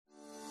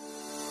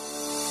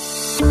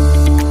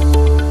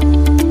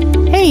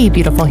Hey,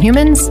 beautiful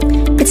humans.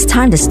 It's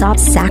time to stop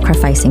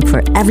sacrificing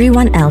for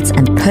everyone else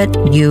and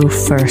put you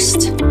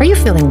first. Are you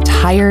feeling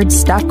tired,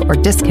 stuck, or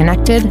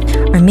disconnected?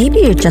 Or maybe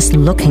you're just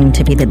looking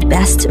to be the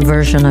best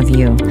version of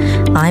you.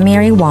 I'm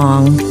Mary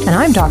Wong. And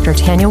I'm Dr.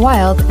 Tanya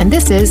Wild, and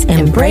this is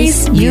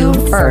Embrace You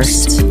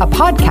First, a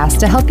podcast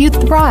to help you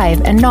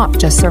thrive and not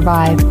just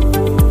survive.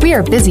 We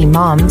are busy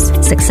moms,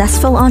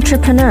 successful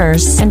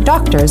entrepreneurs, and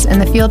doctors in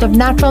the field of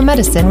natural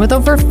medicine with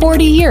over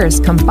 40 years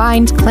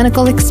combined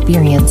clinical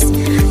experience.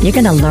 You're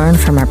going to learn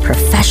from our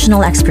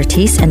professional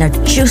expertise and our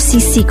juicy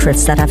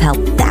secrets that have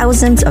helped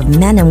thousands of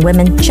men and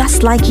women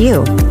just like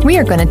you. We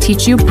are going to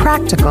teach you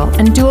practical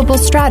and doable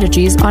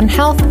strategies on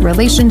health,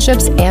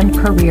 relationships, and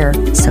career.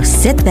 So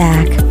sit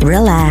back,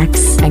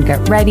 relax, and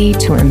get ready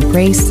to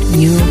embrace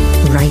you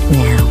right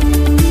now.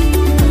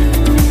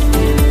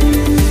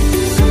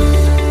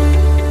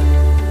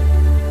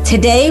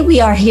 Today, we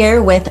are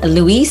here with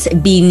Luis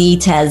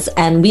Benitez,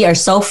 and we are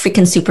so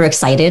freaking super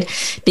excited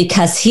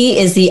because he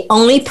is the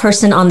only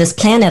person on this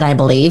planet, I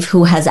believe,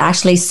 who has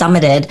actually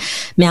summited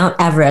Mount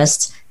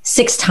Everest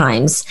 6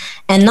 times.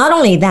 And not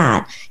only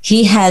that,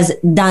 he has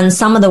done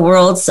some of the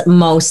world's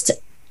most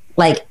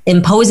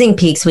imposing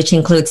peaks, which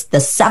includes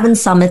the 7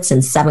 summits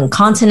in 7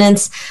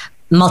 continents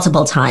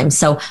multiple times.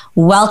 So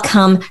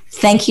welcome.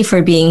 Thank you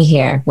for being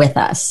here with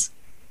us.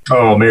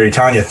 Oh, Mary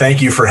Tanya,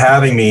 thank you for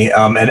having me.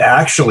 And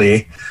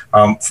actually,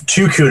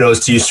 2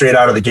 kudos to you straight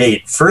out of the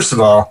gate. First of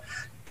all,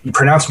 you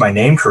pronounced my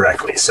name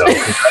correctly, so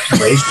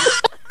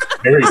congratulations.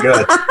 Very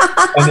good.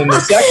 And then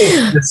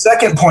the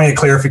second point of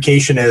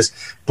clarification is,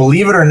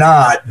 believe it or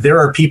not, there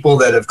are people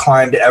that have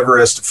climbed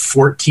Everest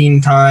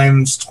 14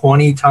 times,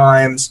 20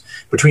 times,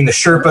 between the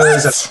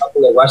Sherpas and a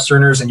couple of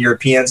Westerners and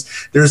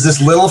Europeans. There's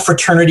this little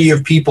fraternity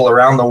of people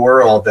around the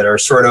world that are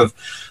sort of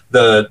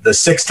the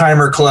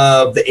 6-timer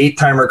club, the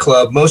 8-timer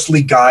club,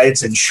 mostly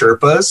guides and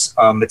Sherpas.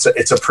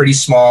 It's a pretty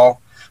small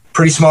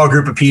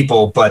group of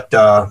people, but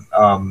I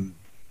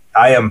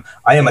am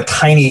a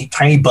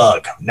tiny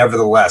bug,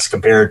 nevertheless,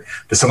 compared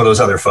to some of those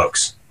other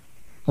folks.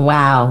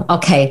 Wow.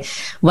 Okay.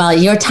 Well,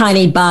 your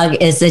tiny bug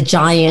is a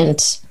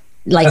giant,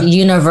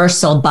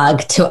 universal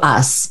bug to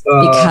us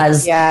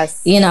because,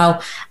 yes.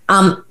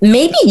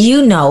 Maybe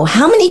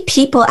how many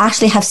people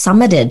actually have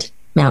summited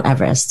Mount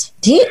Everest?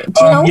 Do you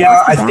know?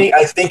 Yeah,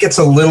 I think it's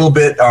a little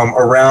bit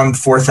around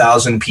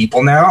 4,000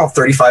 people now,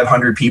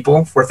 3,500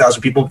 people, 4,000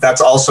 people.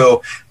 That's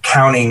also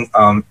counting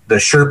the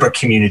Sherpa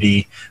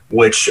community,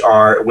 which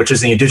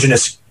is the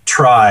indigenous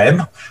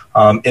tribe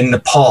in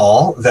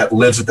Nepal that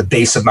lives at the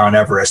base of Mount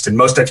Everest. And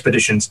most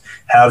expeditions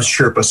have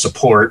Sherpa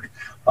support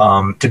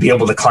to be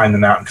able to climb the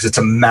mountain because it's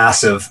a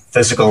massive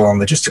physical and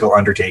logistical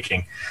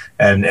undertaking.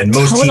 And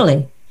most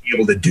people be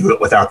able to do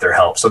it without their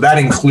help. So that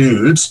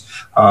includes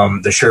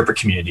the Sherpa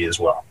community as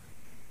well.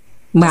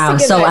 Wow.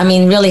 So,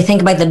 really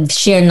think about the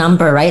sheer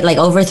number, right? Like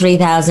over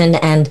 3,000,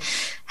 and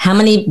how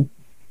many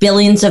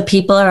billions of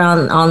people are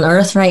on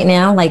Earth right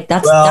now?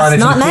 That's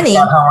not many.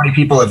 How many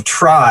people have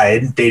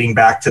tried dating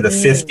back to the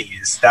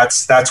 50s?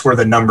 That's where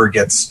the number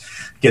gets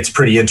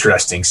pretty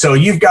interesting. So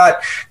you've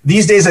got,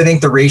 these days, I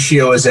think the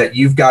ratio is that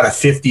you've got a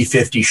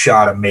 50-50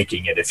 shot of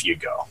making it if you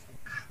go.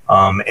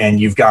 And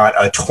you've got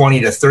a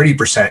 20 to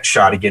 30%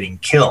 shot of getting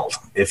killed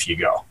if you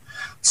go.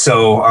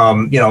 So,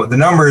 the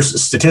numbers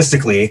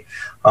statistically,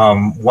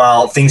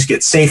 while things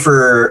get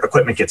safer,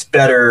 equipment gets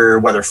better,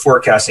 weather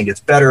forecasting gets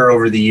better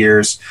over the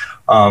years,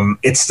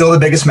 it's still the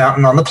biggest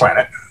mountain on the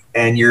planet.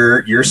 And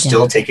you're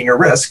still taking a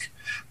risk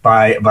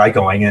by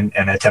going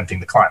and attempting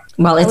to climb.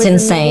 Well, it's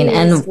insane.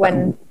 And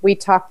when we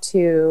talked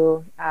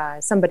to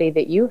somebody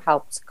that you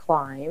helped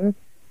climb,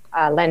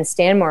 Len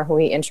Stanmore, who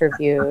we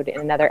interviewed in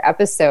another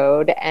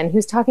episode, and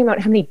who's talking about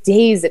how many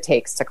days it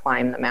takes to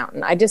climb the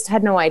mountain. I just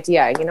had no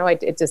idea.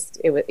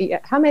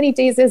 How many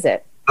days is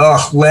it?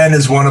 Oh, Len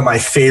is one of my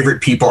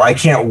favorite people. I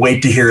can't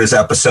wait to hear his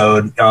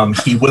episode.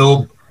 He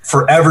will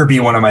forever be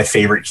one of my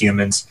favorite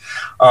humans.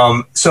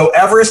 So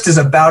Everest is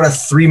about a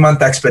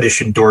 3-month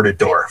expedition door to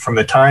door, from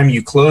the time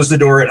you close the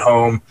door at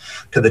home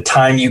to the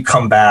time you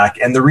come back.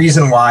 And the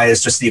reason why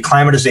is just the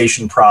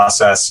acclimatization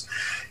process.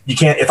 You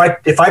can't,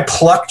 if I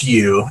plucked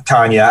you,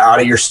 Tanya,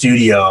 out of your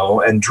studio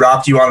and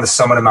dropped you on the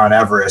summit of Mount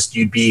Everest,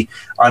 you'd be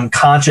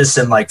unconscious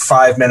in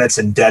 5 minutes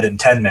and dead in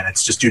 10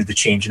 minutes just due to the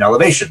change in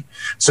elevation.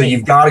 So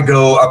you've got to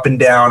go up and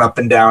down, up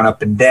and down,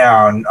 up and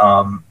down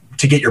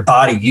to get your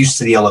body used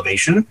to the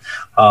elevation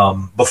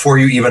before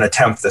you even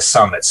attempt the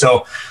summit.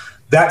 So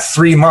that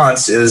 3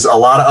 months is a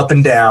lot of up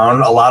and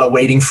down, a lot of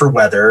waiting for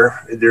weather.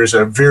 There's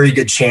a very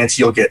good chance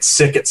you'll get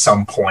sick at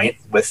some point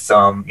with,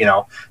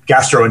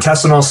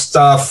 gastrointestinal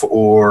stuff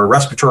or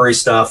respiratory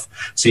stuff.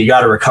 So you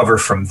got to recover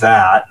from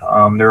that.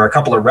 There are a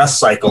couple of rest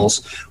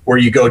cycles where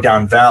you go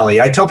down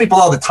valley. I tell people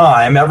all the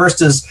time,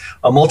 Everest is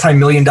a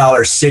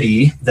multi-million-dollar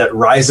city that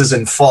rises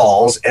and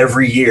falls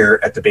every year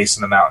at the base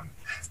of the mountain.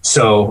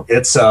 So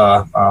it's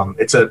a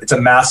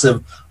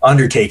massive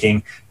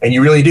undertaking, and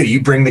you really do.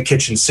 You bring the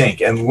kitchen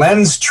sink. And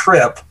Len's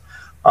trip,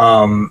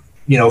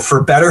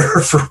 for better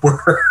or for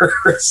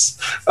worse,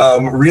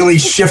 really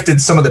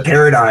shifted some of the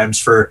paradigms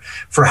for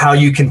how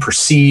you can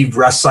perceive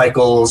rest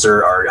cycles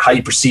or how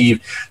you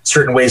perceive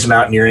certain ways of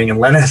mountaineering. And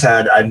Len has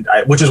had,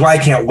 which is why I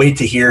can't wait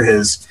to hear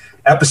his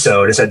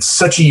episode, has had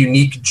such a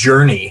unique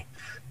journey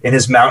in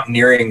his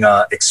mountaineering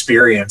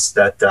experience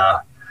that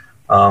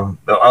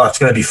it's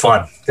going to be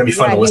fun. It's going to be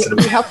fun to listen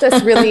to. He helped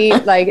us really,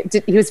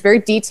 he was very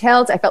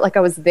detailed. I felt like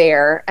I was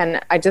there,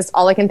 and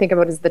all I can think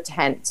about is the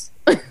tent.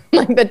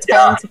 Like the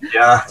tent.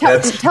 Yeah.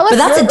 Tell us, but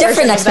that's a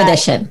different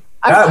expedition.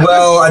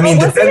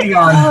 Depending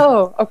on.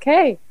 Oh,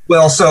 okay.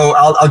 Well, so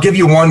I'll give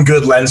you one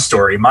good Len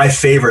story. My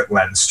favorite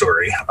Len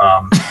story.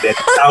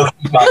 That's how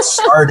he got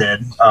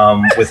started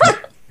with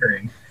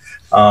mountaineering.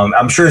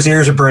 I'm sure his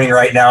ears are burning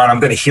right now, and I'm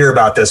going to hear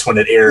about this when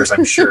it airs,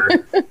 I'm sure.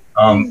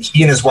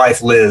 He and his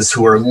wife, Liz,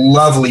 who are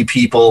lovely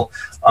people.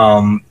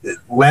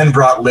 Len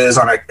brought Liz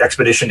on an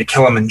expedition to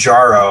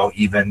Kilimanjaro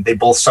even. They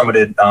both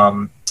summited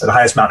the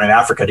highest mountain in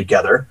Africa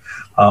together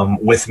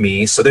with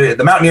me. So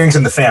the mountaineering's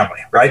in the family,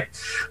 right?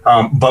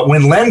 But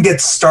when Len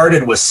gets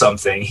started with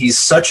something, he's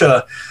such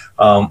a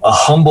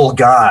humble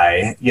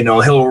guy.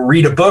 He'll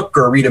read a book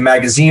or read a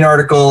magazine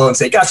article and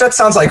say, gosh, that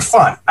sounds like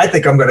fun. I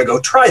think I'm going to go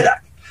try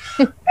that.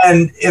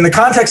 And in the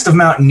context of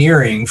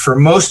mountaineering, for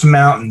most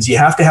mountains, you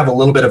have to have a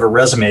little bit of a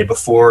resume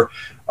before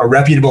a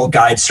reputable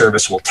guide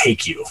service will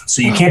take you.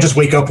 So you can't just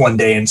wake up one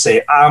day and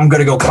say, I'm going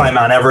to go climb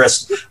Mount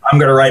Everest. I'm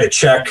going to write a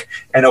check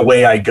and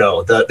away I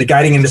go. The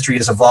guiding industry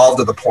has evolved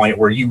to the point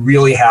where you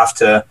really have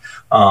to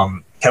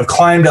have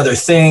climbed other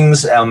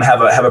things,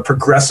 have a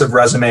progressive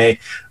resume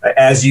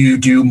as you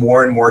do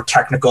more and more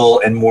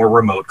technical and more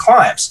remote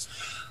climbs.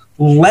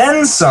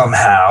 Len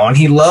somehow, and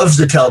he loves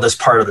to tell this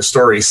part of the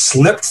story,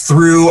 slipped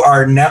through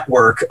our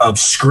network of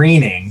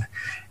screening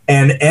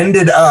and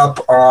ended up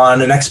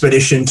on an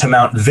expedition to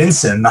Mount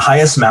Vinson, the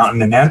highest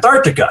mountain in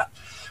Antarctica,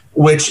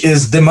 which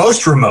is the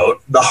most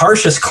remote, the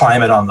harshest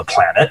climate on the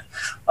planet.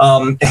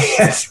 And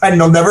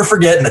I'll never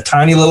forget, in a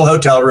tiny little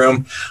hotel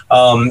room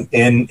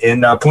in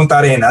Punta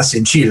Arenas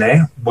in Chile,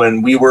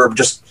 when we were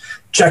just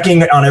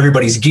checking on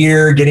everybody's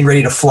gear, getting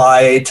ready to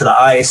fly to the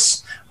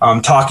ice,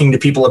 talking to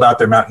people about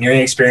their mountaineering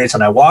experience.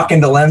 And I walk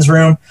into Len's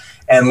room,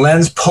 and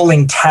Len's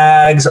pulling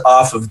tags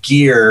off of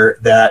gear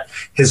that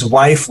his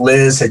wife,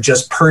 Liz, had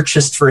just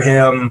purchased for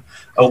him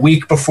a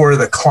week before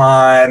the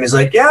climb. He's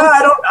like, yeah,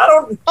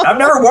 I've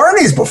never worn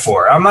these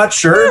before. I'm not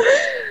sure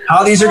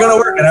how these are going to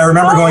work. And I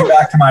remember going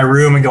back to my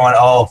room and going,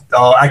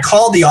 I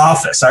called the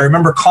office. I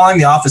remember calling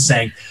the office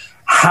saying,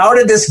 how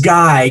did this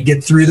guy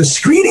get through the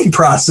screening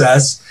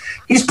process?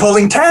 He's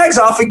pulling tags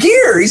off of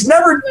gear. He's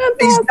never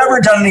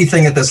done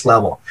anything at this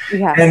level.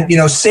 Yeah.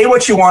 And, say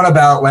what you want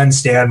about Len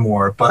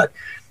Stanmore, but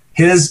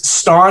his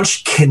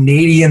staunch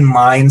Canadian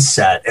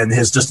mindset and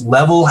his just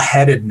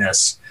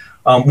level-headedness,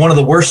 one of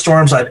the worst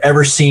storms I've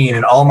ever seen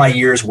in all my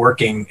years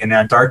working in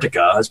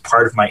Antarctica as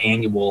part of my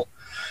annual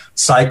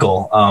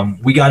cycle.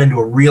 We got into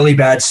a really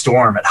bad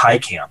storm at high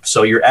camp.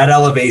 So you're at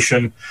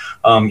elevation,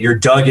 you're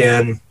dug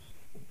in,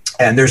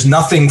 and there's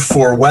nothing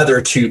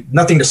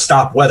to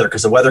stop weather,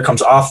 because the weather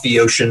comes off the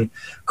ocean,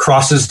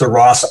 crosses the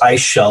Ross ice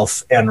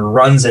shelf, and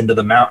runs into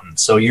the mountain.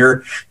 So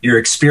you're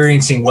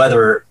experiencing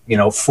weather,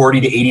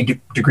 40 to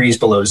 80 degrees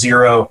below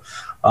zero,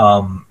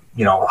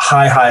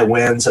 high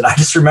winds. And I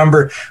just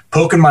remember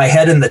poking my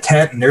head in the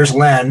tent, and there's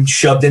Len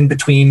shoved in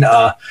between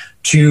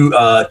two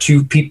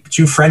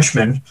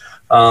Frenchmen,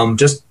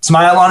 just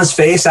smile on his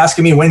face,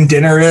 asking me when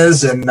dinner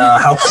is and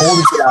how cold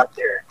is it out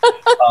there.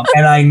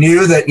 And I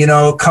knew that,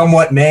 come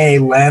what may,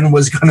 Len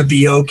was going to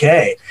be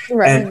okay.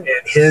 Right. And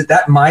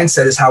that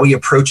mindset is how he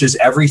approaches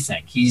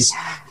everything. He's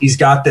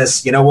got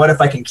this,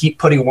 if I can keep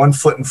putting one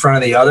foot in front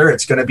of the other,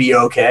 it's going to be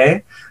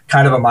okay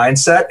kind of a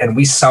mindset. And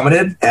we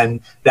summited,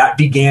 and that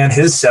began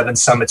his 7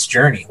 summits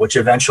journey, which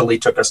eventually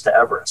took us to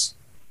Everest.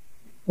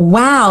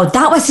 Wow,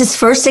 that was his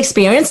first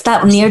experience,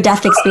 that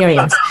near-death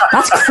experience.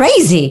 That's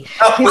crazy.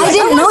 I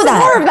didn't know that.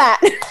 More of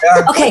that.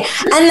 Okay,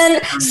 and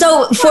then,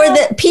 so for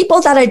the people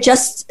that are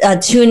just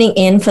tuning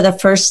in for the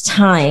first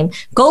time,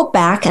 go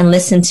back and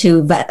listen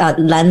to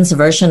Len's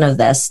version of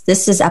this.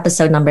 This is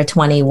episode number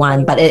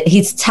 21, but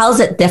he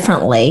tells it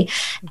differently.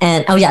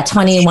 And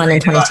 21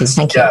 and 22.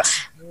 Thank you.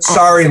 Yes.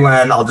 Sorry,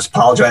 Len. I'll just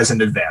apologize in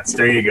advance.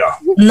 There you go.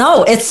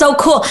 No, it's so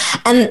cool.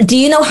 And do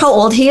you know how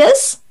old he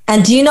is?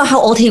 And do you know how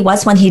old he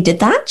was when he did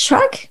that,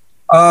 Shrek?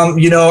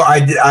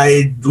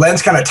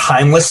 Len's kind of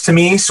timeless to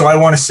me. So I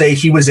want to say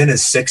he was in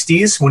his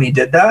 60s when he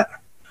did that.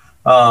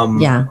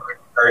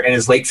 Or in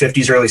his late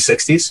 50s, early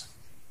 60s.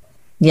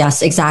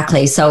 Yes,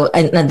 exactly. So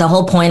and the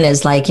whole point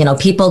is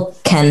people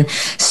can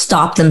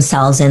stop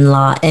themselves in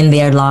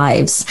their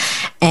lives.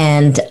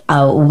 And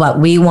what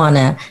we want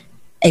to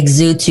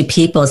exude to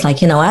people is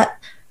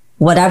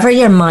whatever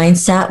your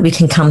mindset, we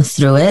can come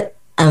through it.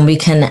 And we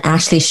can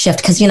actually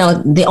shift, because,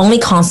 the only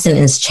constant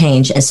is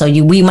change. And so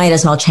we might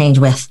as well change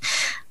with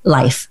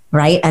life,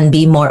 right? And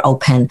be more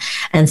open.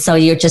 And so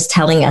you're just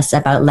telling us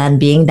about Len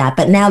being that.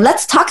 But now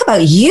let's talk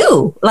about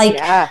you.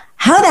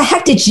 how the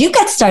heck did you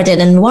get started,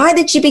 and why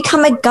did you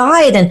become a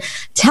guide? And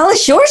tell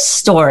us your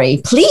story,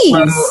 please.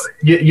 Well,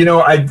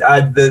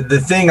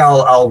 the thing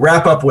I'll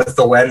wrap up with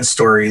the Len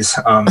stories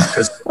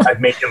because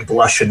I've made him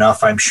blush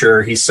enough. I'm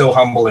sure he's so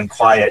humble and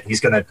quiet.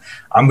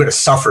 I'm gonna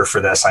suffer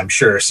for this. I'm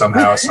sure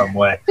somehow, some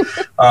way.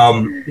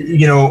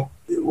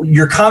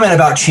 Your comment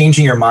about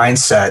changing your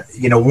mindset.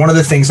 One of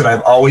the things that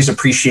I've always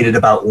appreciated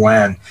about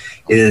Len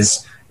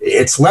is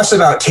it's less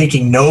about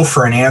taking no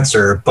for an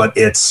answer, but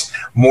it's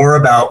more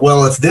about,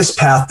 well, if this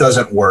path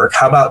doesn't work,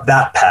 how about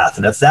that path?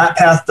 And if that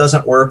path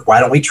doesn't work, why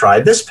don't we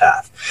try this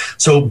path?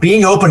 So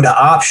being open to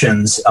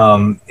options,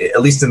 at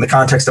least in the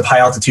context of high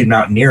altitude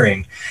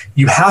mountaineering,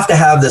 you have to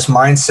have this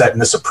mindset and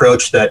this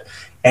approach that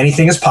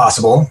anything is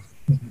possible.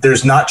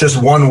 There's not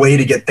just one way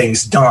to get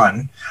things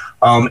done,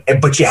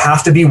 but you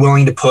have to be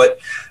willing to put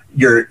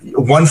your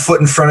one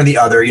foot in front of the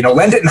other.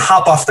 Len didn't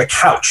hop off the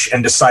couch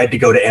and decide to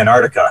go to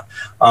Antarctica.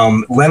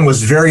 Len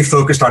was very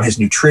focused on his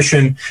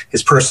nutrition,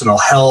 his personal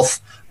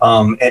health,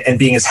 and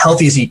being as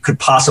healthy as he could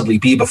possibly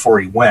be before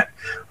he went.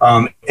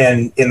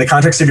 And in the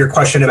context of your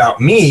question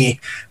about me,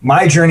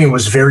 my journey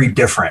was very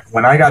different.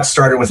 When I got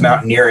started with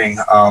mountaineering,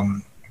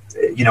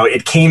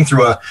 it came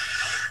through a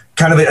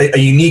kind of a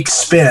unique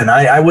spin.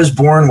 I was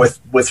born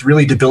with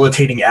really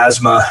debilitating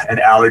asthma and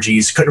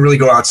allergies. Couldn't really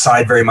go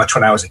outside very much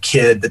when I was a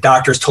kid. The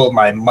doctors told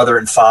my mother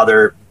and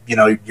father,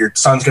 your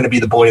son's going to be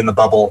the boy in the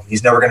bubble.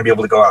 He's never going to be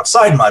able to go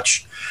outside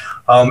much.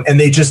 And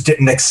they just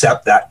didn't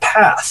accept that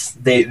path.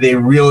 They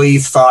really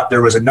thought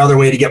there was another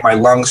way to get my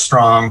lungs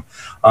strong.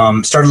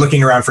 Started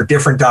looking around for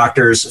different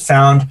doctors,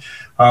 found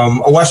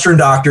a Western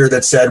doctor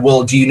that said,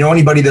 well, do you know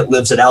anybody that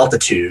lives at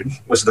altitude?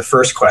 Was the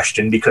first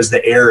question, because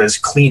the air is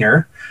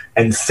cleaner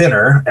and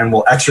thinner and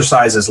will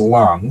exercise his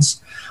lungs.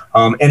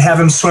 And have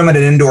him swim in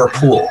an indoor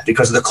pool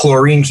because the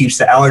chlorine keeps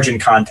the allergen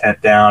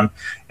content down.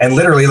 And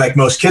literally, like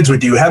most kids would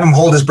do, have him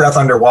hold his breath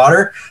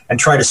underwater and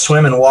try to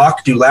swim and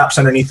walk, do laps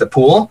underneath the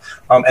pool,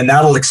 and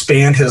that'll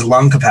expand his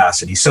lung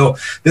capacity. So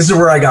this is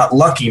where I got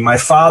lucky. My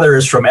father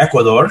is from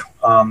Ecuador,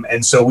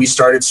 and so we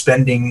started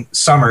spending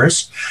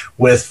summers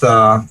with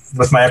my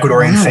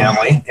Ecuadorian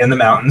family in the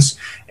mountains,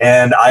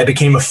 and I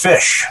became a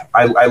fish.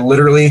 I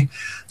literally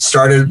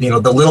started,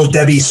 the Little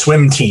Debbie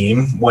swim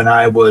team when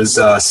I was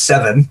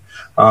 7.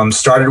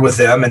 Started with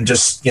them, and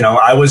just,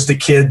 I was the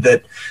kid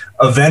that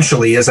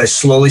eventually, as I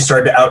slowly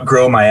started to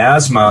outgrow my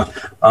asthma,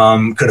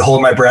 could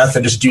hold my breath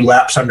and just do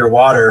laps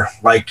underwater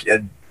like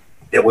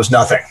it was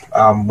nothing,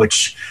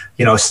 which,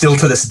 still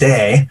to this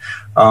day,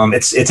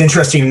 it's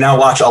interesting to now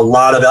watch a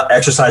lot of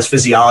exercise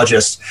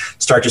physiologists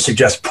start to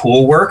suggest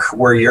pool work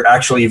where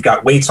you've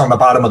got weights on the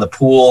bottom of the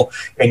pool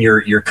and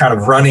you're kind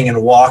of running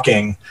and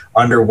walking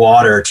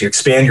underwater to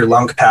expand your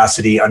lung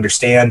capacity,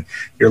 understand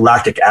your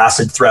lactic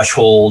acid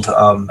threshold.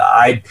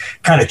 I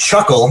kind of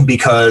chuckle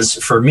because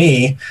for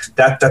me,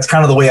 that's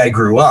kind of the way I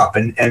grew up.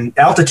 And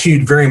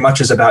altitude very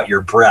much is about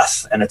your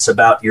breath, and it's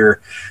about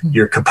your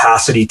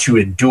capacity to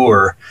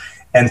endure.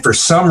 And for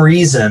some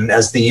reason,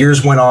 as the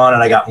years went on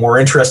and I got more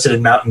interested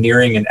in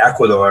mountaineering in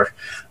Ecuador,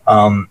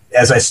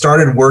 as I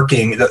started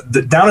working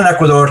down in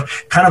Ecuador,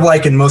 kind of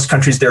like in most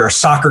countries, there are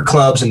soccer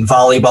clubs and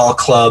volleyball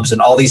clubs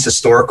and all these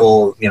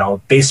historical,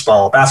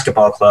 baseball,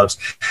 basketball clubs.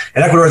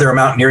 In Ecuador, there are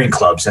mountaineering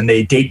clubs, and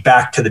they date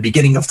back to the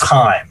beginning of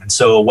time. And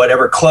so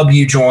whatever club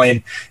you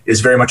join is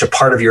very much a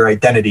part of your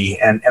identity.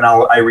 And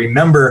I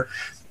remember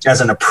as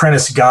an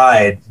apprentice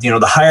guide, the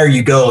higher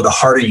you go, the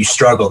harder you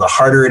struggle, the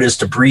harder it is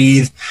to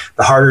breathe,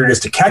 the harder it is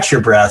to catch your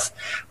breath.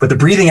 But the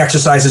breathing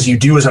exercises you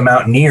do as a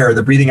mountaineer,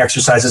 the breathing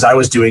exercises I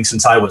was doing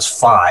since I was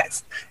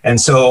 5. And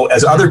so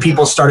as other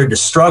people started to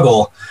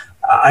struggle,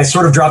 I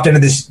sort of dropped into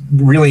this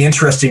really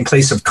interesting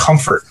place of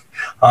comfort,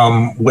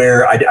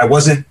 where I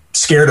wasn't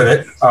scared of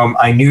it.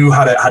 I knew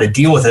how to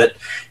deal with it.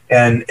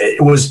 And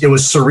it was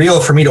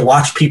surreal for me to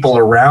watch people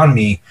around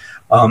me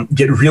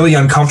get really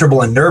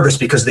uncomfortable and nervous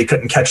because they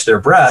couldn't catch their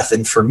breath.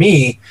 And for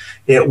me,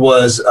 it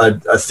was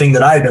a thing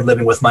that I had been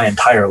living with my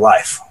entire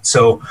life.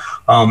 So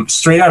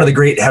straight out of the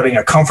gate, having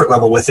a comfort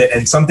level with it,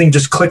 and something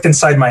just clicked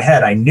inside my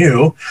head. I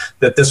knew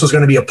that this was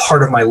going to be a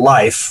part of my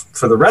life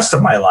for the rest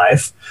of my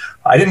life.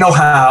 I didn't know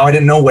how, I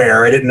didn't know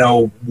where, I didn't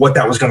know what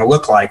that was going to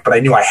look like, but I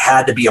knew I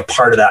had to be a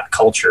part of that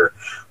culture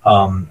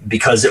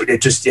because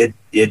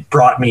it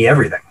brought me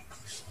everything.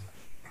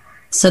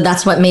 So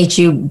that's what made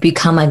you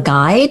become a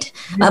guide?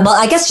 Well,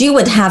 I guess you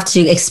would have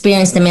to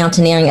experience the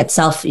mountaineering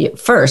itself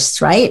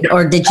first, right? Yeah.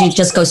 Or did you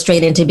just go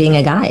straight into being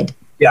a guide?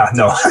 Yeah,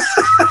 no.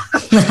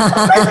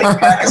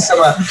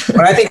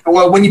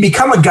 When you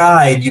become a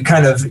guide, you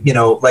kind of,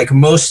 like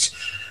most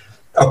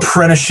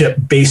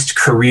apprenticeship-based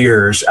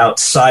careers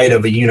outside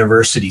of a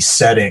university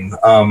setting,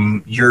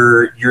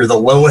 you're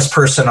the lowest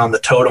person on the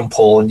totem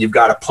pole, and you've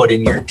got to put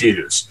in your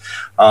dues.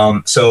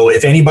 So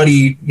if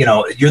anybody,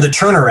 you're the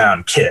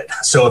turnaround kid.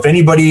 So if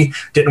anybody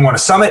didn't want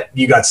to summit,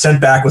 you got sent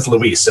back with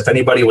Luis. If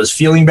anybody was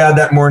feeling bad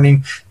that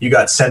morning, you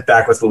got sent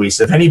back with Luis.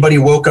 If anybody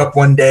woke up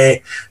one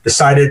day,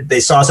 decided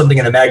they saw something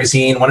in a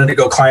magazine, wanted to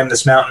go climb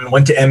this mountain,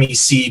 went to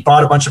MEC,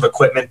 bought a bunch of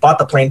equipment, bought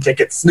the plane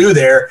ticket, flew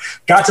there,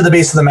 got to the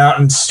base of the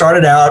mountain,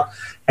 started out,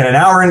 and an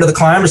hour into the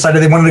climb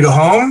decided they wanted to go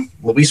home,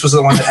 Luis was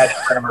the one that had to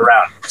turn them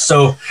around.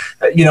 So,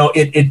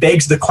 it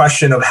begs the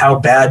question of how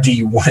bad do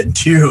you want to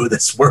do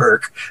this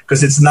work?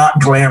 Because it's not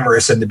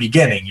glamorous in the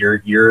beginning.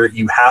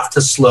 You have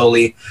to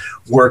slowly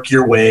work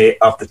your way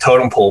up the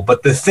totem pole.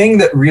 But the thing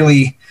that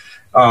really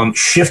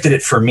shifted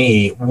it for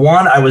me,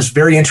 one, I was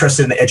very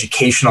interested in the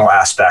educational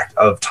aspect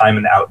of time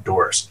in the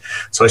outdoors.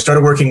 So I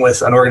started working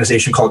with an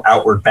organization called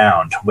Outward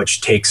Bound, which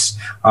takes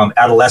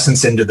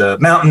adolescents into the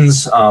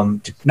mountains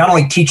to not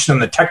only teach them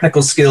the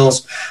technical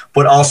skills,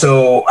 but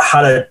also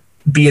how to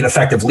be an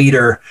effective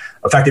leader,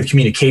 effective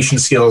communication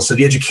skills. So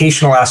the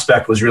educational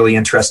aspect was really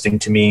interesting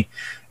to me.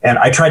 And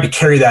I tried to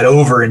carry that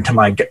over into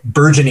my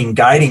burgeoning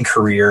guiding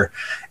career.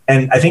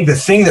 And I think the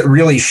thing that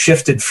really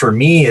shifted for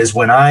me is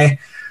when I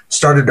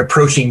started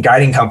approaching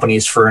guiding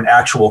companies for an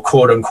actual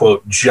quote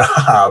unquote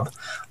job.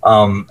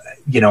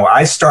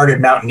 I started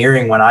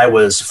mountaineering when I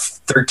was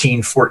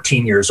 13,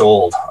 14 years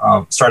old,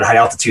 started high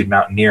altitude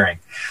mountaineering.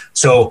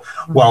 So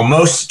while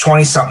most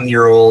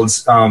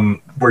 20-something-year-olds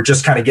were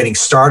just kind of getting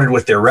started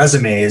with their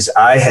resumes,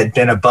 I had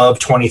been above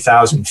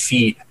 20,000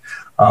 feet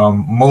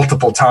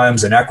multiple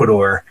times in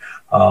Ecuador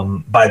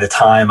by the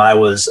time I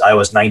was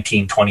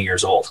 19, 20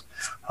 years old.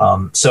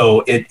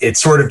 So it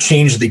sort of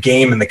changed the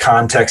game in the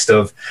context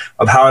of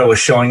how I was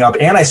showing up,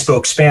 and I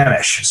spoke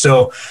Spanish.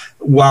 So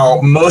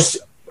while most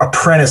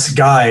apprentice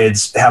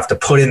guides have to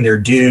put in their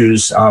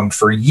dues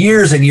for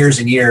years and years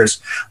and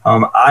years,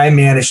 I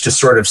managed to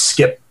sort of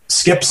skip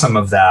some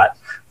of that,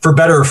 for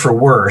better or for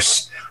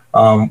worse,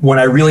 when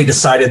I really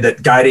decided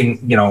that guiding,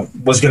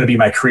 was going to be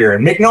my career.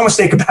 And make no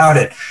mistake about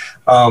it,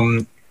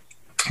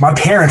 my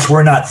parents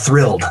were not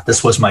thrilled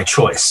this was my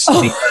choice,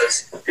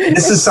 because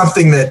this is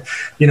something that,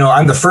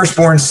 I'm the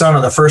firstborn son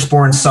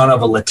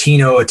of a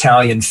Latino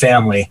Italian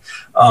family.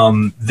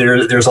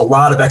 There's a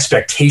lot of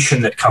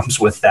expectation that comes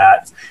with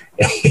that.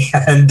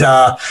 And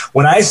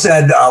when I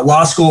said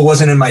law school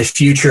wasn't in my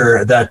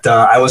future, that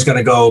I was going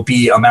to go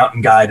be a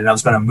mountain guide and I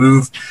was going to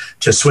move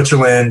to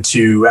Switzerland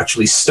to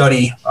actually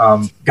study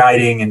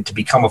guiding and to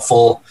become a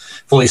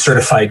fully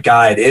certified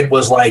guide, it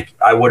was like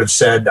I would have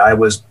said I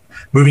was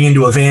moving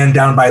into a van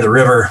down by the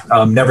river,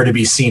 never to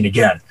be seen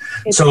again.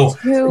 It's so,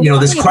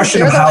 this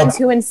question of how... You're the ones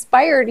who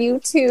inspired you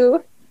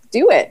to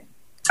do it.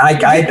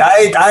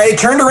 I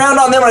turned around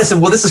on them and I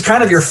said, well, this is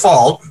kind of your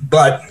fault,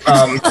 but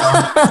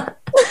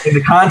in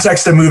the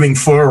context of moving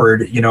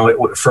forward,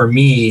 for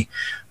me,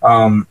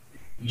 when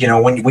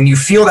you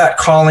feel that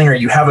calling or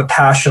you have a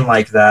passion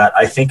like that,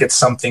 I think it's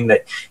something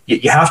that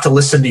you have to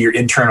listen to your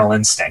internal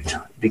instinct,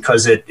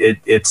 because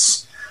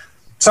it's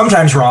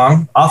sometimes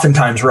wrong,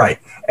 oftentimes right.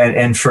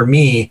 And for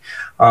me,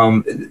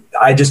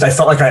 I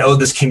felt like I owed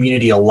this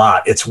community a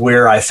lot. It's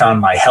where I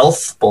found my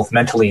health, both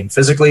mentally and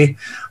physically.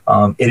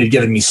 It had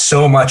given me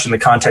so much in the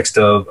context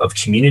of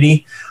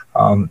community.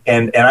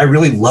 And I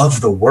really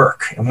love the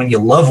work. And when you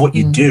love what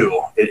you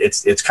do,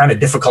 it's kind of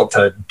difficult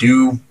to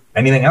do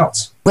anything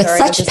else. With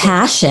such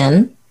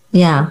passion.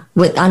 Yeah.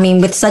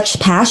 With such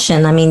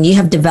passion, you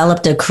have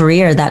developed a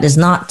career that is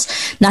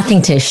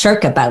nothing to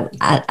shirk about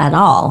at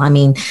all.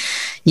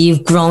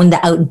 You've grown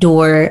the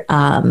outdoor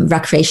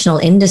recreational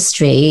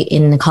industry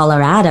in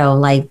Colorado,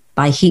 like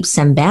by heaps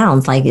and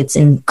bounds. Like, it's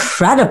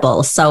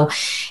incredible. So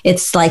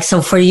it's like,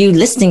 so for you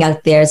listening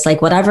out there, it's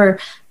like whatever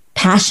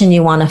passion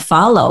you want to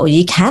follow,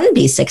 you can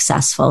be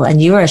successful.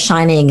 And you are a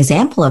shining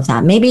example of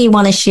that. Maybe you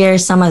want to share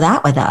some of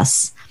that with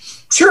us.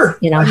 Sure.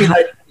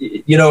 The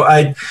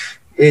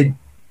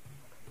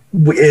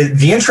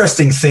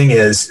interesting thing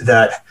is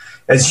that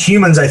as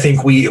humans, I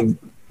think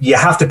you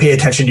have to pay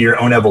attention to your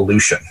own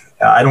evolution.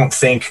 I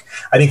think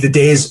the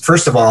days,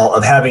 first of all,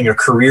 of having a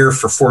career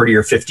for 40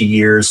 or 50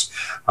 years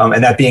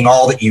and that being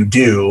all that you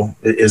do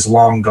is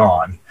long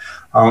gone.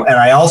 And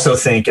I also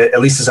think,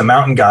 at least as a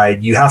mountain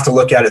guide, you have to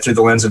look at it through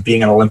the lens of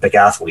being an Olympic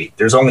athlete.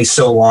 There's only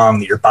so long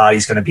that your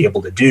body's going to be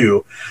able to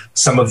do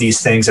some of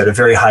these things at a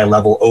very high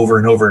level over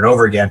and over and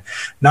over again,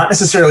 not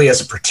necessarily as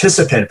a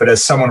participant, but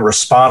as someone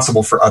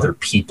responsible for other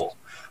people.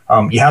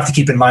 You have to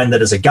keep in mind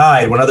that as a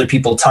guide, when other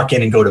people tuck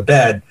in and go to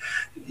bed,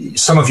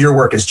 some of your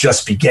work is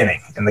just beginning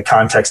in the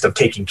context of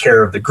taking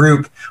care of the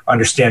group,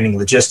 understanding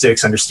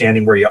logistics,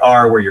 understanding where you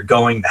are, where you're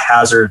going, the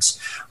hazards.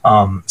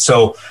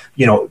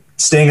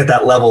 Staying at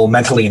that level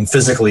mentally and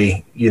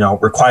physically,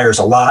 requires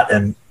a lot.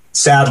 And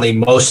sadly,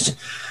 most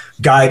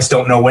guides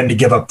don't know when to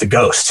give up the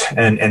ghost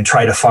and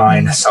try to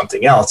find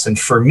something else. And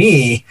for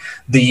me,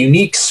 the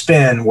unique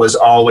spin was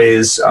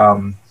always,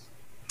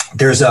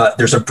 there's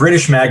a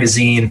British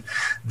magazine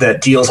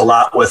that deals a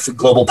lot with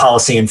global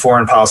policy and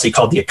foreign policy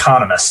called The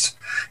Economist.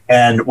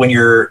 And when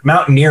you're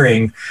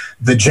mountaineering,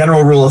 the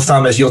general rule of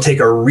thumb is you'll take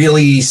a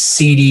really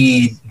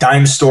seedy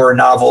dime store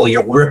novel,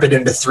 you'll rip it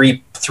into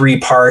three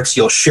parts,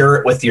 you'll share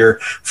it with your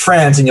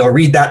friends, and you'll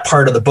read that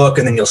part of the book,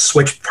 and then you'll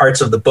switch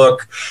parts of the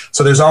book.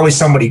 So there's always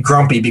somebody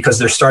grumpy because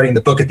they're starting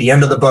the book at the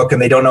end of the book and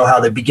they don't know how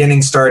the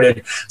beginning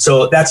started.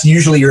 So that's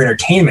usually your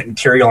entertainment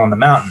material on the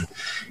mountain.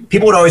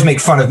 People would always make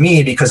fun of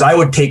me because I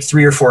would take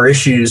 3 or 4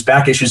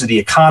 back issues of The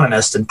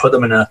Economist, and put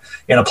them in a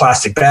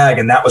plastic bag,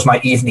 and that was my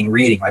evening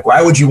reading. Like,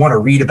 why would you want to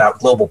read about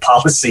global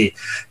policy,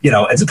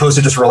 as opposed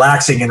to just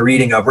relaxing and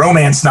reading a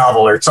romance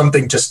novel or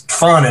something just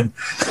fun and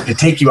to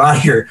take you out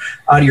of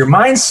your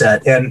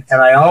mindset. And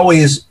I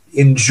always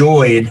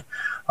enjoyed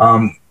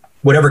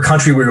whatever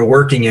country we were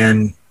working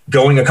in,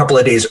 going a couple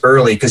of days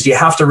early, because you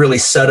have to really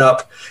set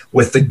up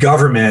with the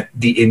government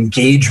the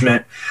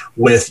engagement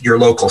with your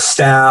local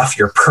staff,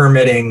 your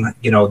permitting.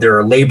 There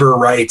are labor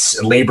rights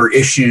and labor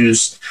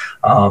issues.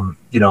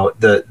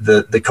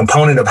 The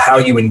component of how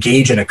you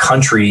engage in a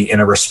country in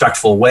a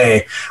respectful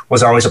way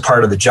was always a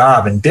part of the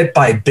job. And bit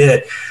by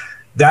bit,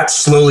 that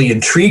slowly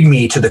intrigued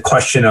me to the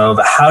question of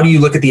how do you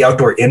look at the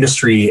outdoor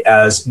industry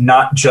as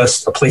not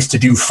just a place to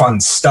do fun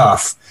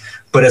stuff,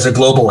 but as a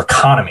global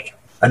economy,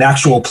 an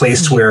actual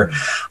place where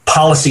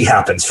policy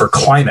happens for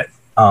climate,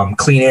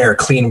 clean air,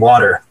 clean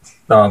water,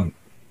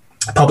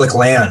 public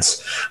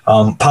lands.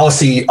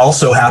 Policy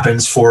also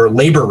happens for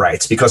labor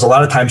rights, because a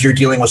lot of times you're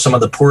dealing with some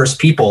of the poorest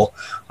people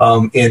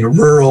in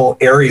rural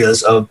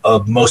areas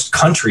of most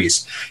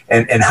countries.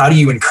 And how do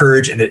you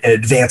encourage and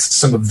advance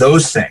some of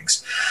those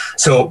things?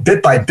 So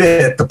bit by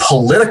bit, the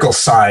political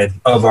side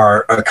of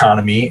our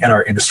economy and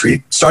our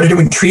industry started to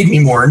intrigue me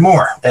more and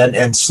more.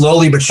 And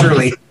slowly but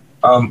surely,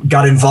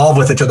 got involved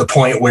with it to the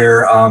point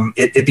where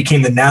it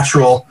became the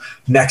natural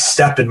next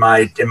step in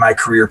my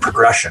career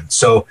progression.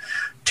 So,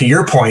 to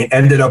your point,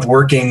 ended up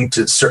working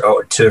for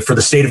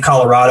the state of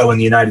Colorado in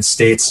the United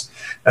States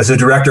as a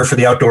director for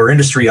the Outdoor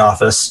Industry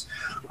Office,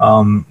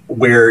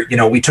 where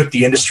we took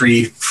the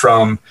industry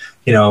from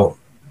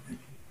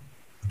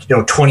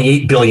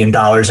 $28 billion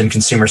in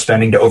consumer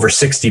spending to over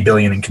 $60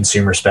 billion in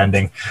consumer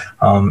spending.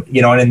 And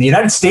in the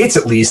United States,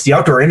 at least, the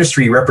outdoor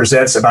industry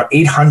represents about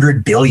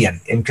 $800 billion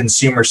in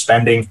consumer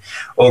spending,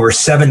 over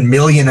 7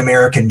 million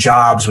American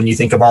jobs when you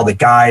think of all the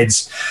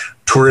guides,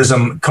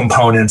 tourism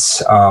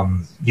components,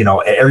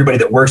 everybody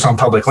that works on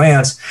public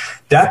lands.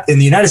 That in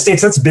the United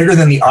States, that's bigger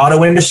than the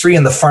auto industry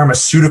and the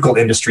pharmaceutical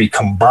industry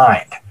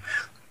combined.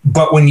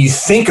 But when you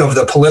think of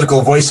the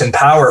political voice and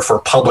power for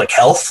public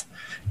health,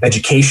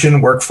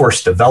 education,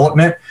 workforce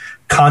development,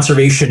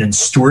 conservation and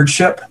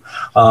stewardship,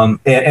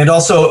 and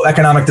also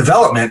economic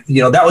development,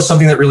 that was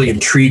something that really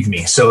intrigued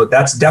me. So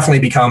that's definitely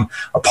become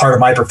a part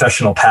of my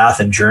professional path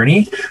and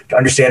journey to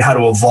understand how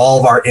to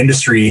evolve our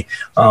industry,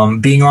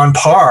 being on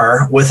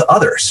par with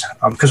others.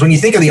 Because when you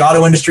think of the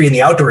auto industry and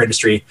the outdoor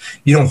industry,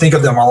 you don't think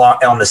of them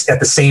at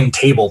the same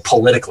table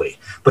politically.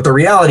 But the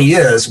reality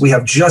is we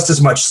have just as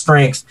much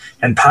strength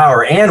and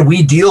power, and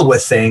we deal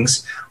with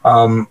things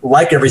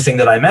like everything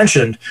that I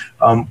mentioned,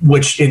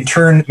 which in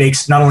turn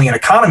makes not only an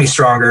economy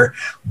stronger,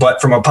 but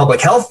from a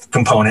public health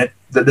component,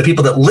 the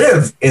people that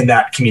live in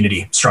that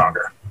community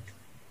stronger.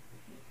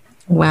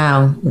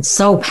 Wow, it's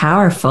so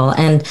powerful.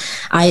 And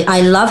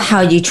I love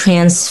how you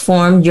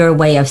transformed your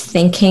way of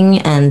thinking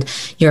and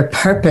your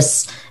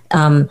purpose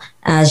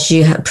as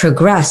you have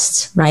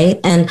progressed, right?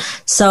 And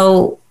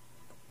so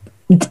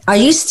are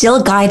you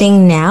still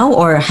guiding now,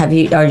 or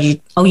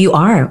you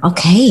are?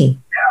 Okay.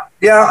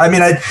 Yeah. I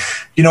mean,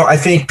 I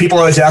think people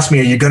always ask me,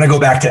 are you going to go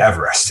back to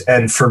Everest?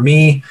 And for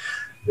me,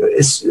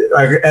 as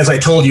I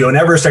told you, an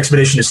Everest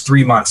expedition is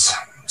 3 months.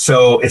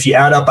 So if you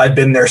add up, I've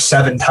been there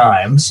 7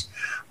 times.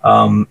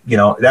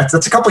 That's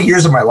a couple of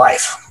years of my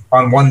life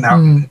on one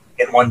mountain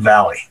in one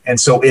valley. And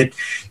so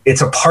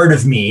it's a part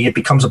of me. It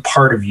becomes a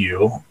part of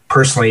you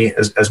personally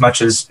as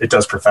much as it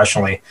does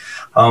professionally.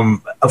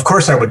 Of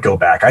course, I would go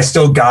back. I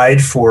still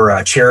guide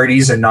for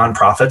charities and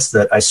nonprofits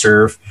that I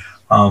serve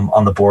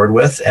on the board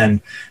with.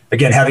 And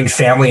again, having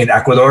family in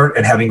Ecuador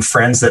and having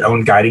friends that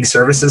own guiding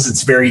services,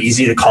 it's very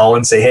easy to call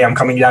and say, hey, I'm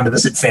coming down to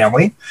visit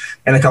family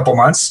in a couple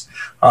months.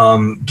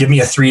 Give me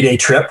a 3-day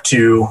trip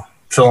to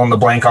fill in the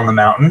blank on the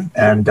mountain.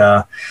 And,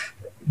 I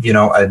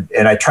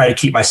try to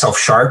keep myself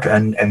sharp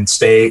and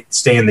stay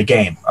in the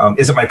game.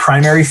 Is it my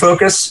primary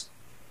focus?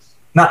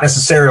 Not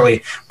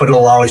necessarily, but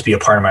it'll always be a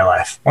part of my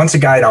life. Once a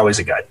guide, always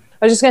a guide.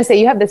 I was just going to say,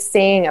 you have this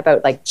saying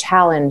about like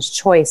challenge,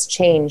 choice,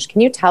 change. Can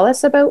you tell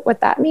us about what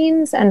that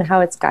means and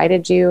how it's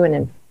guided you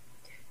and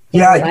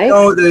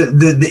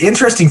the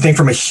interesting thing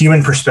from a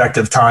human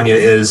perspective, Tanya,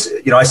 is,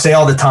 I say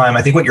all the time,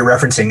 I think what you're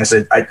referencing is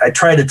that I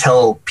try to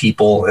tell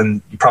people,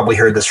 and you probably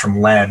heard this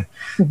from Len,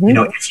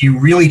 if you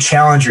really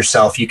challenge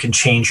yourself, you can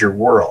change your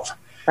world.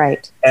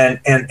 Right.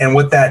 And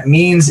what that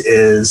means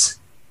is,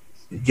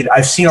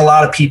 I've seen a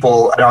lot of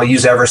people, and I'll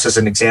use Everest as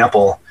an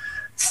example,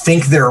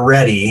 think they're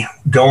ready,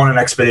 go on an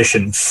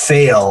expedition,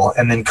 fail,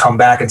 and then come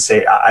back and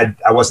say, I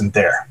wasn't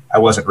there. I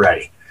wasn't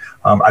ready.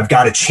 I've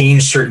got to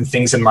change certain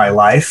things in my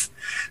life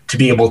to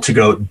be able to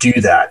go do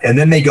that. And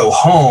then they go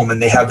home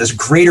and they have this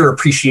greater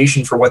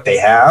appreciation for what they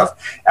have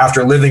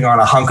after living on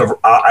a hunk of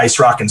ice,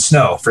 rock, and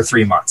snow for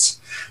 3 months.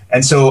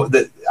 And so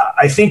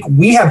I think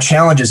we have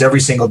challenges every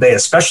single day,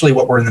 especially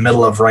what we're in the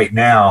middle of right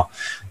now,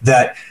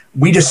 that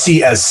we just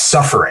see as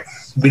suffering.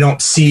 We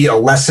don't see a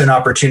lesson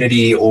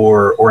opportunity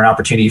or an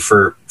opportunity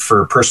for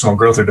personal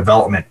growth or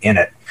development in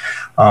it.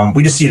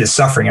 We just see it as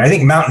suffering. And I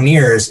think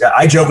mountaineers,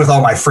 I joke with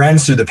all my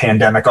friends through the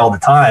pandemic all the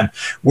time,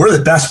 we're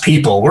the best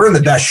people. We're in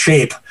the best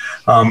shape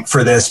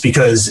for this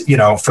because,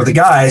 for the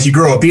guys, you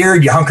grow a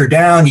beard, you hunker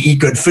down, you eat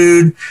good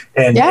food,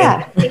 and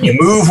you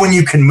move when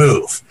you can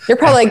move. You're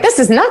probably like, this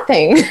is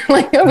nothing.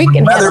 Like, we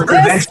can weather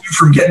prevents you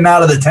from getting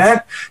out of the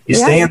tent. You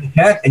stay in the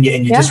tent and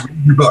you just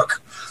read your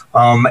book.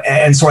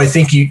 And so I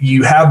think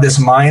you have this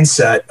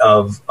mindset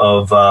of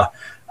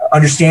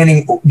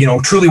understanding,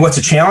 truly what's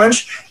a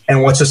challenge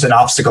and what's just an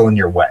obstacle in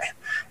your way.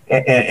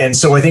 And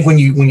so I think when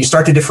you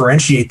start to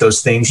differentiate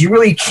those things, you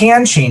really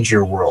can change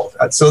your world.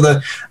 So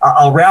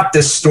I'll wrap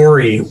this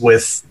story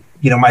with,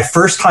 my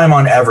first time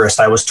on Everest.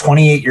 I was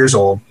 28 years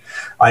old.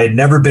 I had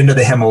never been to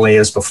the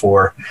Himalayas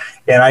before,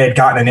 and I had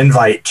gotten an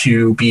invite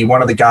to be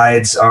one of the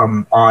guides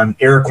on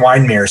Eric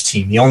Weihenmayer's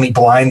team, the only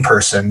blind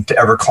person to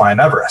ever climb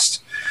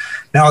Everest.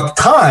 Now, at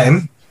the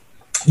time,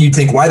 you'd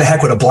think, why the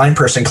heck would a blind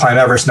person climb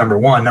Everest, number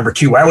one? Number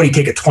two, why would he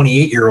take a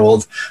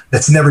 28-year-old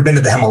that's never been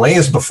to the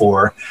Himalayas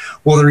before?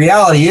 Well, the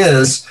reality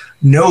is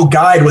no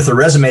guide with a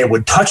resume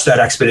would touch that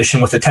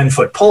expedition with a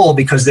 10-foot pole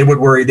because they were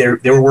worried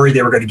they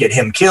were going to get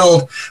him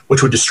killed,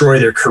 which would destroy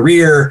their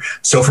career.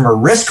 So from a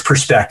risk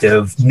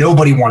perspective,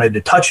 nobody wanted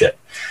to touch it.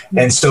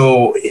 And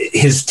so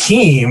his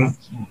team,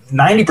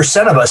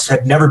 90% of us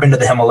had never been to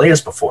the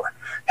Himalayas before.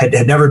 Had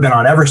never been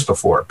on Everest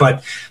before,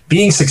 but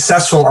being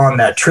successful on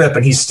that trip,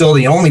 and he's still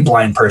the only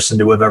blind person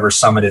to have ever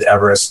summited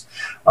Everest,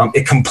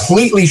 it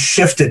completely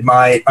shifted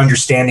my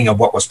understanding of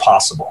what was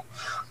possible.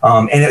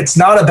 And it's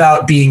not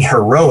about being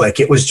heroic.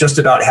 It was just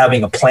about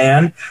having a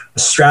plan, a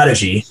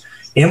strategy,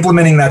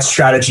 implementing that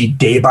strategy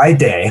day by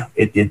day.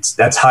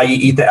 That's how you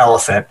eat the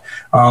elephant,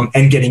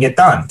 and getting it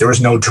done. There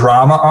was no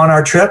drama on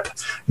our trip,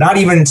 not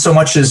even so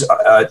much as,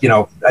 I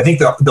think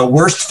the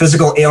worst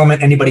physical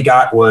ailment anybody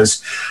got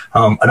was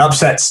an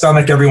upset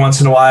stomach every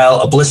once in a while,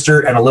 a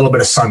blister, and a little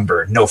bit of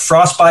sunburn. No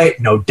frostbite,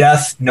 no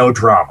death, no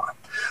drama.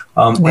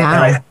 And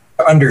I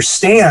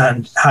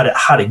understand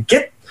how to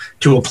get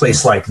to a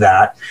place like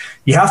that.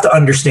 You have to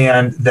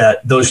understand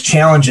that those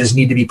challenges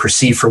need to be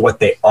perceived for what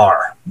they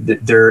are.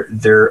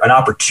 They're an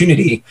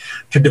opportunity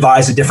to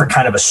devise a different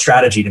kind of a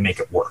strategy to make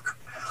it work.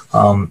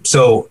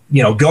 So,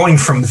 going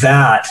from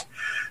that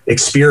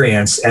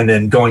experience and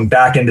then going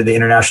back into the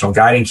international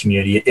guiding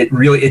community,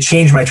 it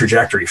changed my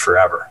trajectory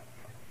forever.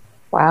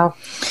 Wow.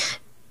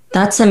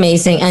 That's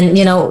amazing.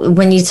 And,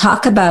 when you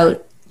talk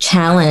about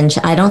challenge,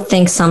 I don't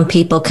think some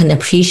people can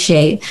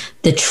appreciate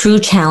the true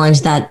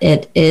challenge that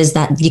it is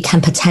that you can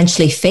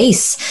potentially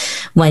face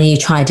when you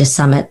try to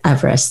summit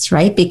Everest,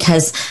 right?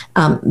 Because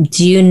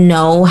do you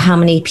know how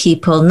many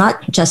people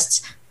not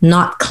just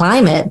not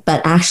climb it,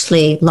 but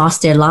actually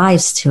lost their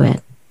lives to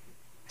it?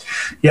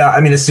 Yeah,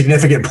 I mean, a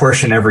significant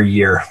portion every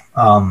year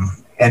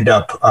end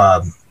up,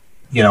 and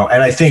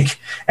I think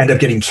end up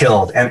getting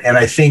killed. And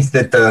I think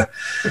that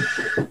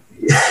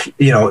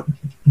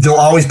there'll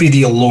always be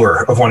the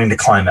allure of wanting to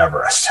climb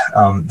Everest.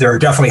 There are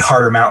definitely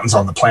harder mountains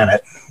on the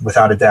planet,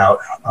 without a doubt.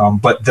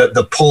 But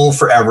the pull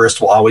for Everest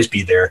will always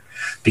be there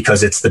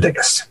because it's the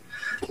biggest.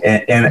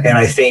 And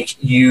I think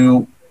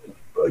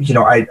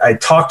I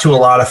talk to a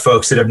lot of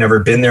folks that have never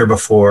been there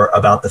before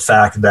about the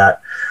fact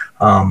that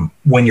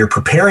when you're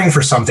preparing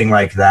for something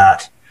like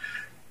that,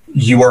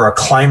 you are a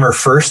climber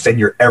first and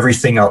you're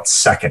everything else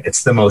second.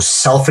 It's the most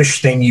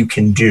selfish thing you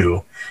can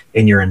do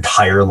in your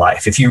entire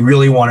life if you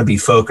really want to be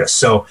focused.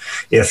 So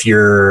if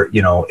you're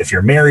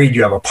married,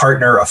 you have a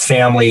partner, a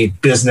family,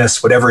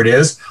 business, whatever it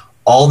is,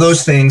 all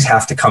those things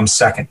have to come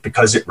second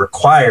because it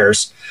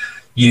requires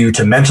you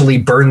to mentally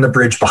burn the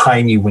bridge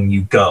behind you when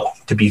you go,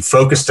 to be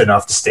focused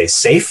enough to stay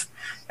safe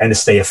and to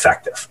stay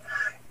effective.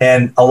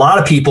 And a lot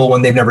of people,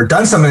 when they've never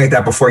done something like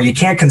that before, you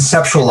can't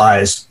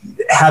conceptualize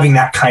having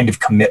that kind of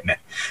commitment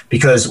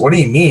because what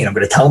do you mean? I'm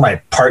going to tell my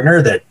partner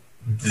that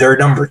they're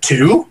number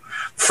two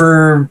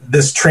for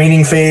this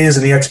training phase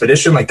in the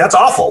expedition? Like, that's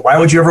awful. Why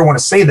would you ever want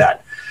to say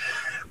that?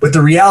 But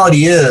the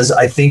reality is,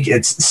 I think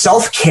it's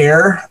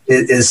self-care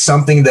is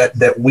something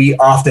that we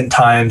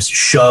oftentimes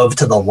shove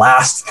to the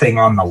last thing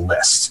on the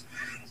list.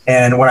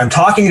 And when I'm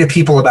talking to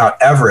people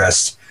about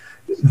Everest,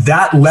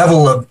 that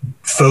level of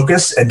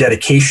focus and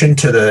dedication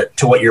to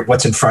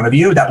what's in front of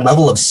you, that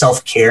level of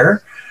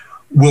self-care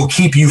will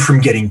keep you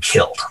from getting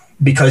killed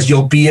because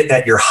you'll be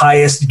at your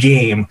highest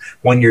game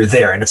when you're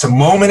there. And it's a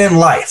moment in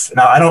life.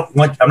 Now, I'm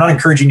not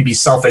encouraging you to be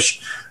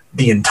selfish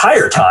the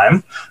entire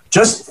time,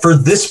 just for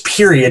this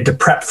period to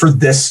prep for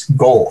this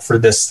goal, for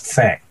this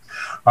thing.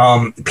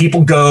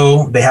 People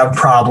go, they have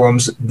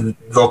problems.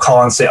 They'll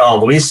call and say, "Oh,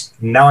 Luis,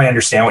 now I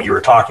understand what you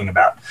were talking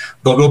about."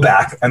 They'll go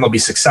back and they'll be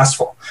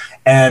successful.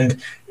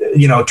 And,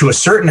 to a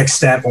certain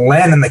extent,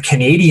 Len and the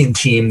Canadian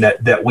team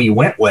that we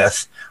went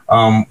with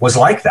was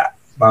like that.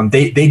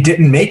 They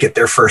didn't make it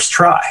their first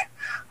try.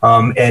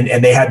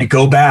 And they had to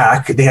go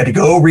back. They had to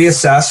go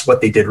reassess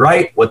what they did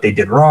right, what they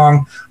did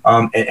wrong,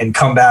 and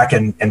come back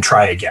and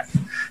try again.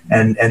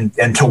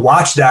 And to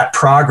watch that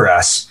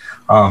progress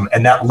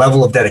and that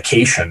level of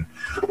dedication,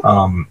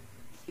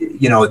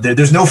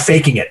 there's no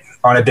faking it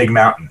on a big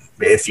mountain.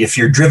 If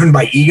you're driven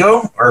by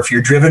ego or if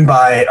you're driven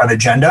by an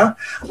agenda,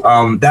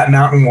 that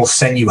mountain will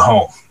send you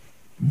home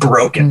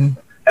broken,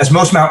 as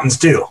most mountains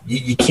do.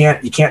 You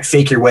can't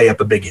fake your way up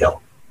a big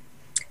hill.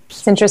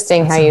 It's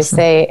interesting how you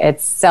say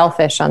it's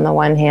selfish on the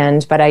one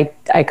hand, but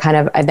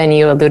then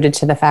you alluded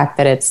to the fact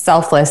that it's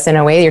selfless in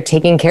a way. You're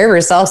taking care of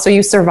yourself so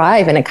you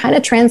survive, and it kind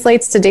of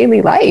translates to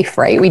daily life,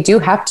 right? We do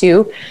have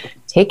to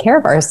take care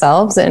of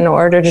ourselves in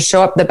order to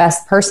show up the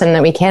best person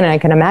that we can. And I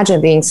can imagine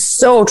it being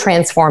so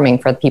transforming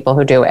for the people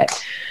who do it.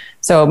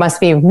 So it must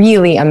be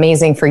really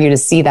amazing for you to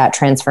see that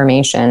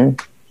transformation.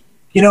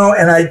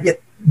 And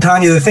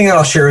Tanya, the thing that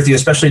I'll share with you,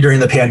 especially during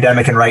the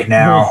pandemic and right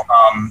now,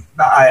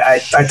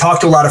 I talk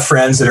to a lot of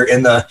friends that are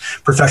in the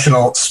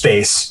professional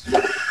space,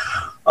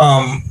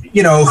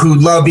 who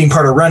love being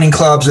part of running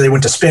clubs, or they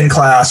went to spin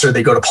class, or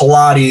they go to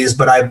Pilates,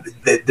 but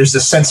there's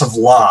this sense of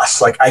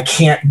loss. Like, I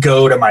can't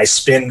go to my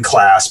spin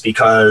class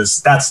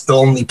because that's the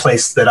only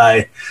place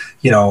that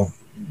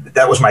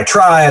that was my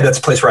tribe. That's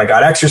a place where I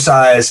got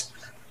exercise.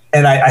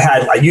 And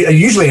I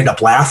usually end up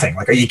laughing.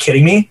 Like, are you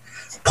kidding me?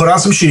 Put on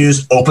some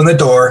shoes, open the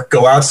door,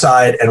 go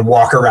outside, and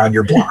walk around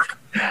your block.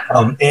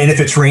 And if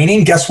it's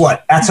raining, guess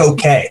what? That's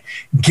okay.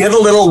 Get a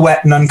little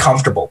wet and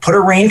uncomfortable. Put a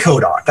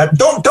raincoat on.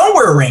 Don't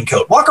wear a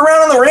raincoat. Walk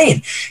around in the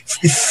rain.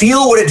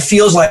 Feel what it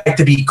feels like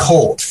to be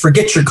cold.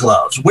 Forget your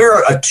gloves.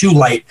 Wear a too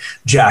light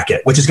jacket,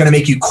 which is going to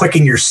make you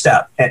quicken your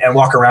step and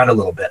walk around a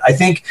little bit. I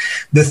think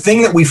the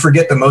thing that we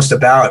forget the most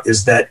about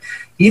is that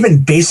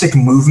even basic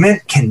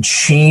movement can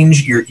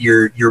change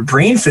your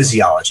brain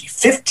physiology.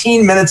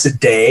 15 minutes a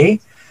day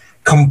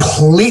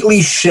completely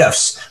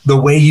shifts the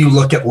way you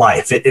look at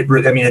life.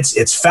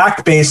 It's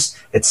fact-based,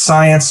 it's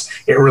science.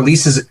 It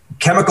releases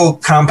chemical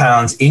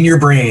compounds in your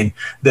brain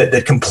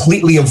that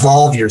completely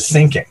evolve your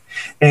thinking.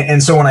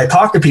 And so when I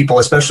talk to people,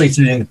 especially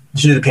through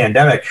the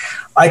pandemic,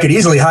 I could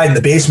easily hide in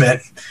the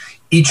basement,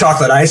 eat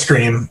chocolate ice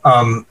cream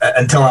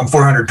until I'm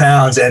 400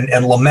 pounds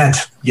and lament,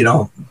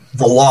 the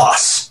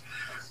loss.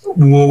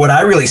 What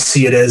I really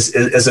see it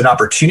as an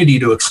opportunity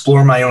to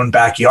explore my own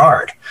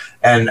backyard.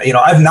 And,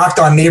 I've knocked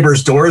on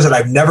neighbors' doors that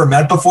I've never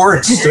met before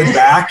and stood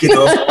back, like,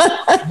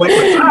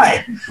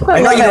 hi,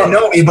 I know you don't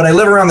know me, but I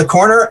live around the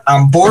corner.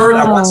 I'm bored.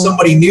 I want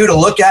somebody new to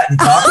look at and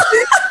talk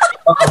to.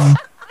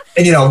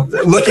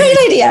 Look Great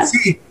idea.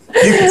 You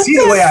can see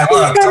the way I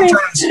look.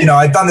 Sometimes,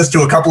 I've done this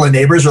to a couple of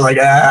neighbors who are like,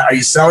 are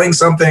you selling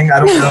something? I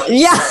don't know.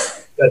 Yeah.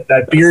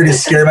 That beard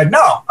is scary. I'm like,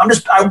 no,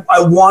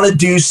 I want to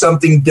do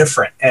something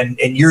different, and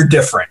you're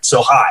different.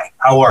 So hi,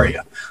 how are you?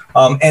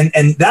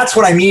 And that's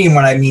what I mean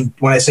when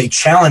I say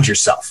challenge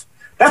yourself.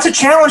 That's a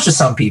challenge to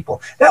some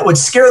people. That would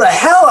scare the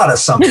hell out of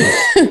some people.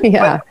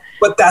 Yeah.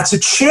 But that's a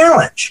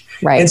challenge.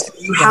 Right. And so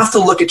you have to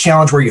look at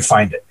challenge where you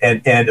find it.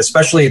 And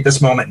especially at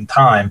this moment in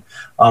time,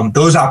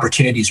 those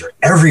opportunities are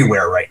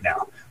everywhere right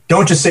now.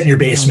 Don't just sit in your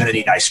basement and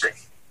eat ice cream.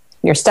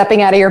 You're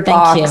stepping out of your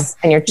box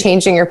and you're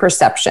changing your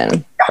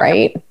perception,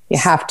 right? You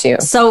have to.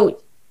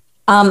 So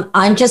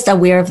I'm just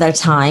aware of their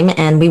time,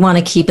 and we want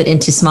to keep it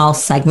into small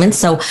segments.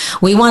 So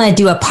we want to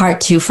do a part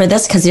 2 for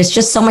this because there's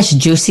just so much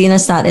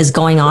juiciness that is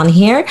going on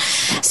here.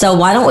 So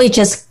why don't we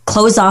just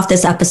close off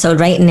this episode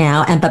right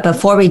now? But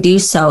before we do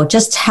so,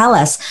 just tell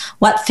us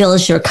what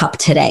fills your cup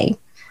today.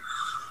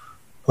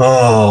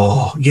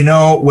 Oh,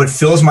 what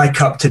fills my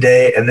cup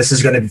today, and this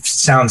is going to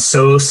sound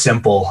so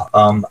simple.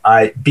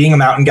 Being a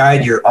mountain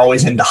guide, you're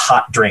always into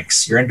hot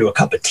drinks. You're into a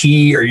cup of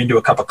tea or you're into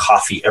a cup of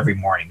coffee every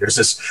morning. There's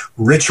this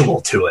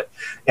ritual to it.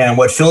 And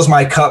what fills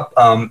my cup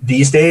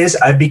these days,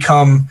 I've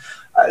become,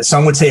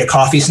 some would say, a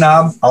coffee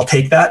snob. I'll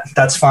take that.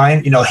 That's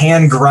fine.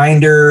 Hand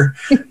grinder,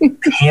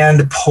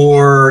 hand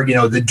pour,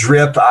 the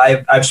drip.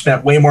 I've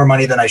spent way more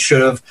money than I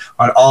should have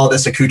on all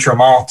this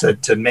accoutrement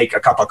to make a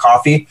cup of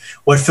coffee.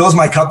 What fills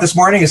my cup this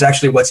morning is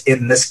actually what's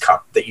in this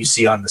cup that you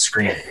see on the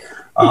screen.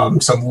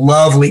 Some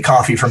lovely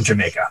coffee from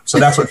Jamaica. So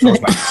that's what fills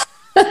my cup.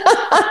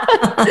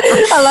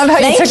 I love how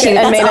you took it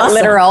and made it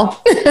literal.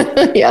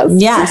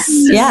 Yes.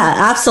 Yeah,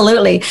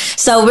 absolutely.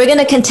 So we're going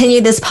to continue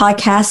this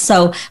podcast.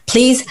 So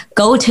please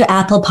go to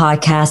Apple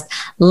Podcast,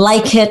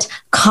 like it,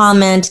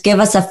 comment, give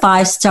us a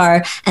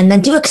 5-star, and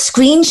then do a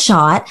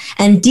screenshot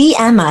and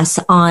DM us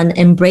on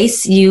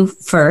Embrace You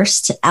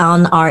First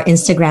on our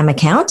Instagram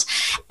account.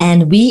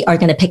 And we are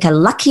going to pick a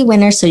lucky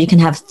winner so you can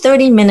have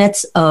 30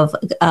 minutes of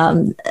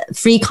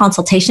free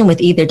consultation with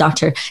either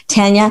Dr.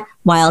 Tanya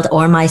Wild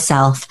or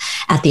myself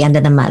at the end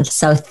of the month.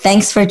 So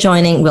thanks for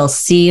joining. We'll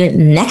see you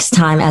next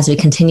time as we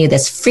continue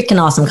this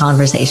freaking awesome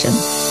conversation.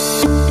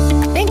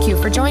 Thank you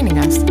for joining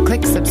us.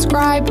 Click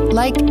subscribe,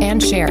 like,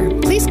 and share.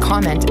 Please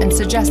comment and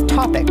suggest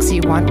topics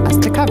you want us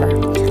to cover.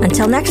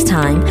 Until next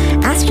time,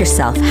 ask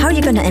yourself, how are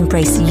you going to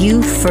embrace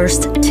you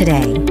first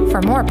today?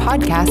 For more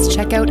podcasts,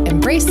 check out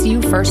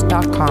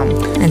embraceyoufirst.com.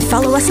 And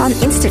follow us on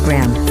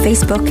Instagram,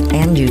 Facebook,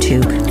 and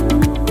YouTube.